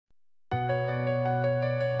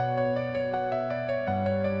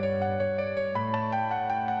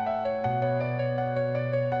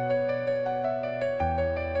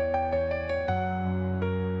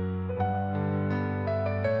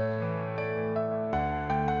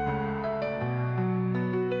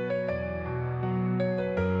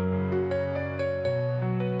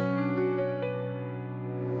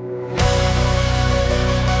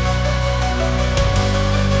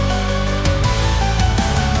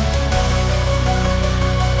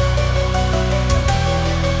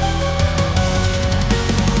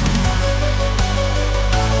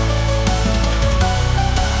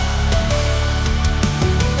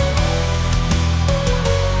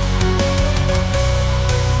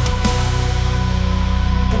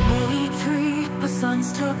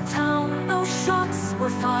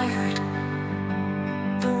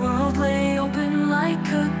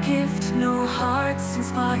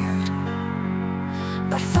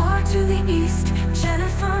Far to the east,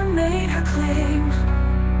 Jennifer made her claim.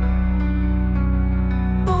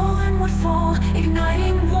 Poland would fall,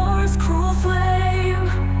 igniting war's cruel flame.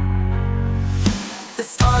 The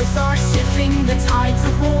stars are shifting, the tides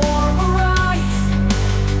of war will rise.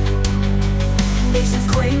 Nations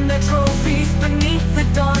claim their trophies beneath the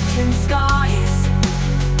darkened skies.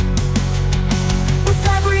 With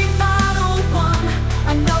every battle won,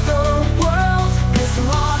 another world is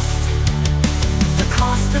lost. The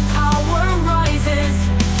cost of power rises,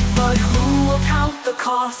 but who will count the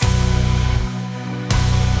cost?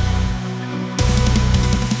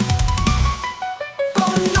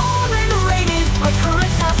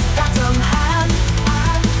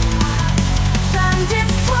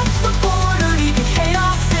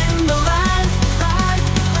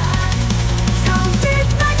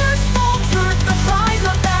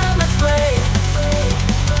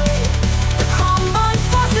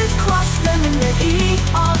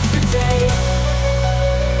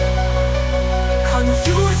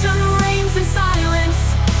 Confusion reigns in silence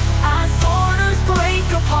as orders break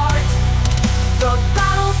apart. The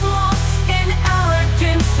battle's lost in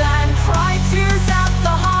arrogance and pride tears at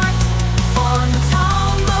the heart. On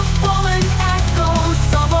town the fallen echoes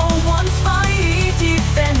of a once mighty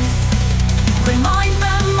defense remind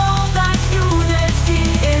them all that unity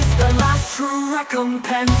is their last true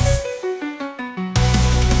recompense.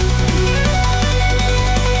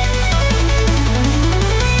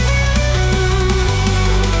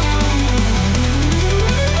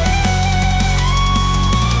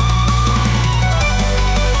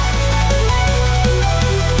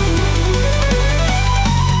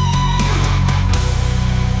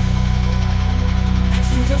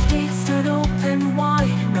 Stood open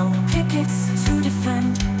wide, no pickets to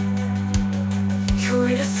defend.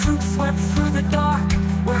 Curious troops swept through the dark,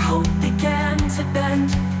 where hope began to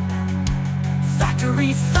bend.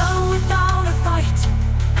 Factories fell without a fight,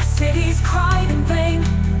 cities cried in vain.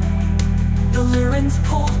 The Lyrans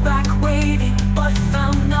pulled back waiting, but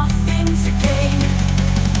found nothing to gain.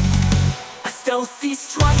 A stealthy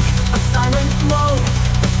strike, a silent blow,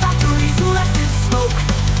 the factories left in smoke.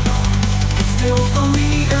 Still the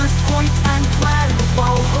leaders point and plan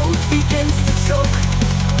while hope begins to choke.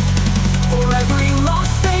 For every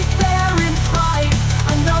loss they bear in pride,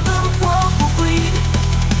 another world will bleed.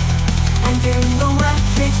 And in the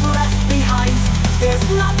wreckage left behind, there's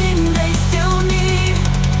nothing they still need.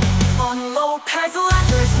 On Lopez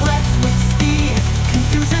letters left with speed,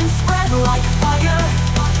 confusion spread like fire.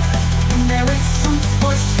 America's troops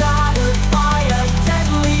were shattered by a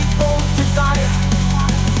deadly bold desire.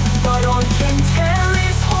 But on King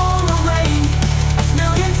Terry's whole array, as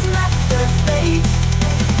millions met their fate,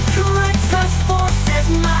 Corrector's forces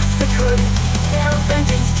massacred, their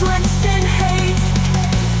vengeance drenched in hate.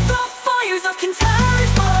 The fires of King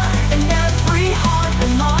Terry's blood in every heart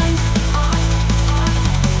and mind.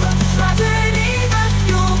 The tragedy that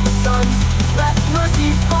fueled the sons left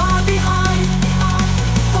mercy far behind.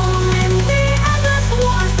 For in the endless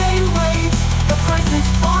wars they wage, the price is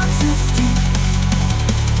far too steep.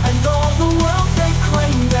 And all the world they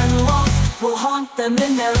claimed and lost will haunt them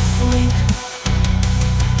in their sleep.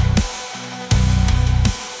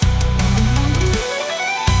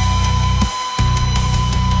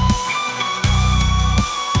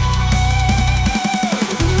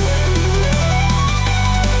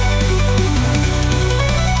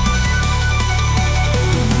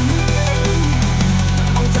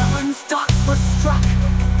 O'Donnell's docks were struck,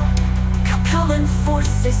 Capellan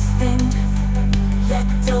forces thinned. Yet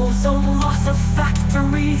Dill's own loss of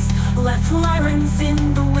factories left Lyrans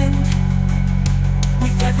in the wind.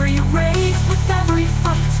 With every raid, with every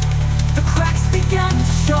fight, the cracks began to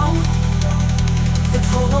show. The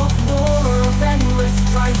toll of war, of endless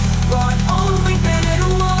strife, brought only bitter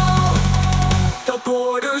woe. The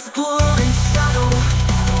borders blur in shadow,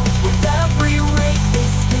 with every raid they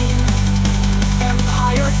steam.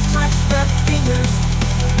 Empires stretch their fingers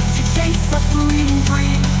to chase a fleeting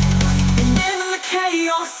dream. And in the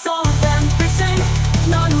chaos of ambition,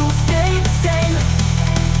 none will stay the same.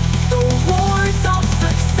 The wars of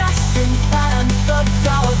succession and the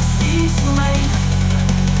galaxy's reign.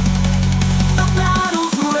 The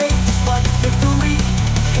battles rage, but victory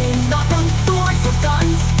came not from swords or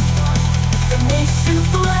guns. The nation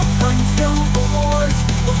fled until the wars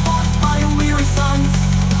were fought by weary sons.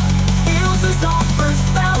 Ilza's offers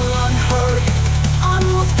fell unheard,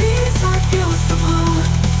 Anwul's peace refused to bloom.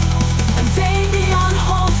 And Davion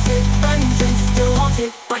halted, vengeance still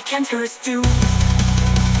haunted by Kenter's doom.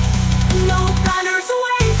 No banners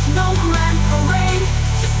wave, no grand parade,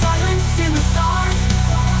 just silence in the stars.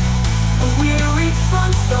 A weary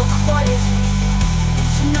front fell quiet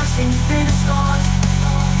to nurse infinite stars.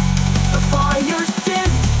 The fire's